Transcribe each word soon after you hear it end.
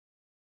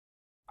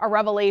a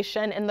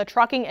revelation in the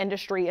trucking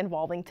industry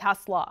involving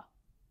Tesla.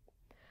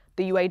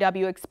 The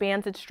UAW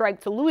expands its strike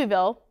to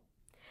Louisville,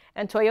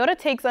 and Toyota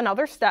takes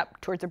another step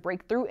towards a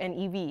breakthrough in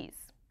EVs.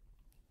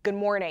 Good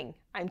morning,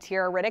 I'm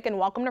Tiara Riddick and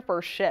welcome to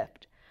First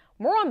Shift.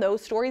 More on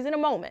those stories in a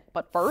moment,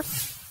 but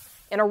first,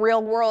 in a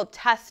real-world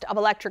test of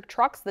electric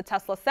trucks, the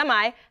Tesla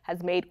Semi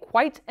has made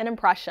quite an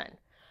impression,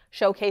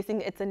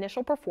 showcasing its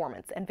initial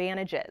performance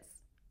advantages.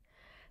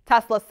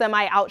 Tesla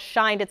Semi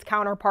outshined its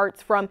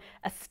counterparts from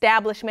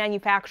established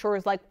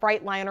manufacturers like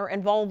Freightliner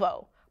and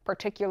Volvo,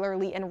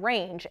 particularly in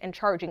range and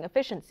charging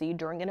efficiency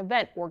during an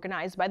event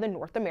organized by the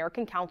North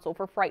American Council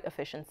for Freight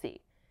Efficiency.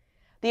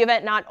 The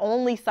event not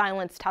only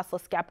silenced Tesla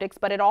skeptics,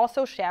 but it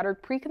also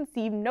shattered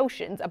preconceived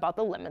notions about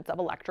the limits of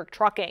electric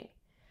trucking,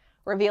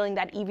 revealing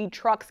that EV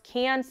trucks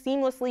can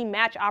seamlessly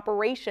match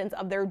operations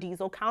of their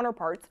diesel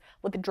counterparts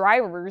with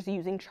drivers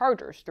using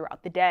chargers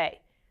throughout the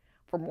day.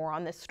 For more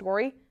on this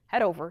story,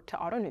 head over to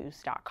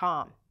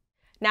Autonews.com.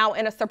 Now,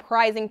 in a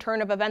surprising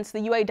turn of events, the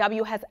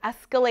UAW has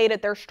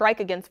escalated their strike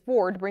against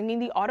Ford, bringing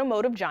the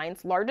automotive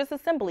giant's largest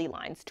assembly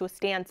lines to a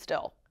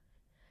standstill.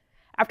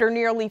 After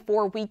nearly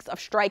 4 weeks of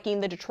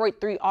striking, the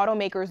Detroit 3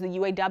 automakers, the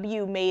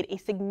UAW, made a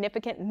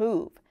significant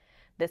move.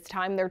 This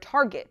time, their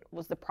target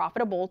was the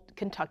profitable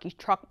Kentucky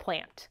truck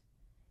plant.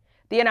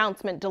 The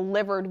announcement,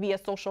 delivered via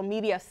social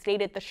media,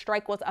 stated the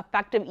strike was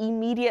effective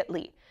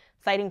immediately,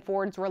 citing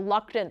Ford's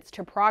reluctance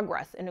to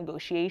progress in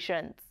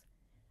negotiations.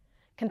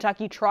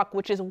 Kentucky Truck,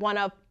 which is one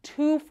of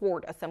 2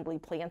 Ford assembly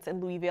plants in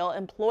Louisville,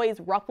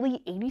 employs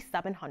roughly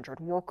 8,700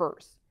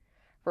 workers.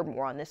 For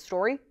more on this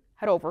story,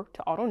 head over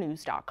to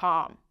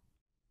Autonews.com.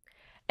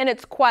 In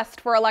its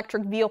quest for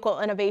electric vehicle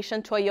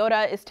innovation,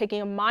 Toyota is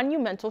taking a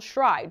monumental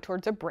stride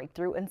towards a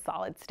breakthrough in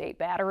solid-state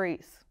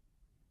batteries.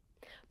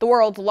 The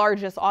world's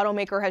largest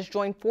automaker has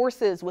joined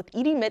forces with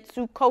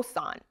Idemitsu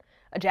Kosan,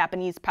 a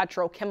Japanese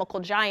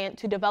petrochemical giant,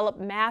 to develop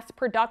mass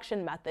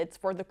production methods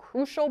for the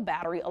crucial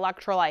battery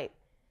electrolyte.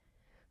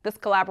 This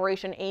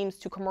collaboration aims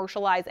to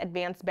commercialize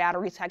advanced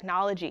battery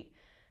technology,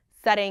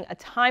 setting a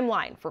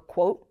timeline for,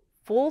 quote,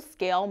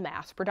 full-scale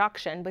mass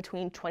production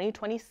between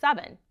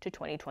 2027 to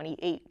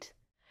 2028.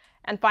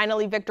 And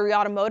finally, Victory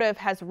Automotive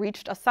has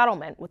reached a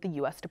settlement with the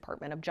U.S.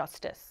 Department of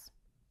Justice.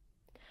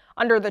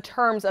 Under the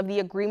terms of the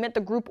agreement,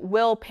 the group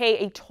will pay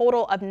a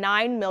total of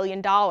 $9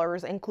 million,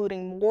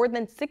 including more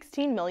than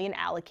 $16 million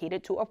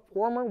allocated to a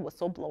former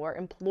whistleblower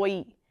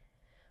employee.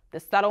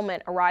 This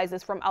settlement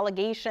arises from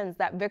allegations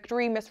that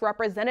Victory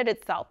misrepresented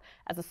itself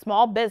as a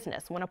small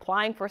business when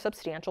applying for a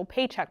substantial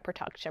Paycheck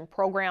Protection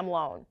Program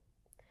loan,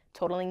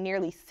 totaling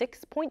nearly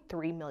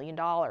 $6.3 million.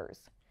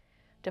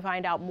 To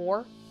find out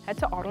more, head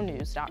to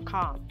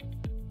Autonews.com.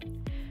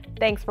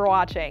 Thanks for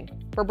watching.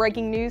 For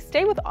breaking news,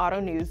 stay with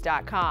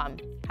Autonews.com.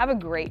 Have a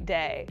great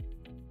day.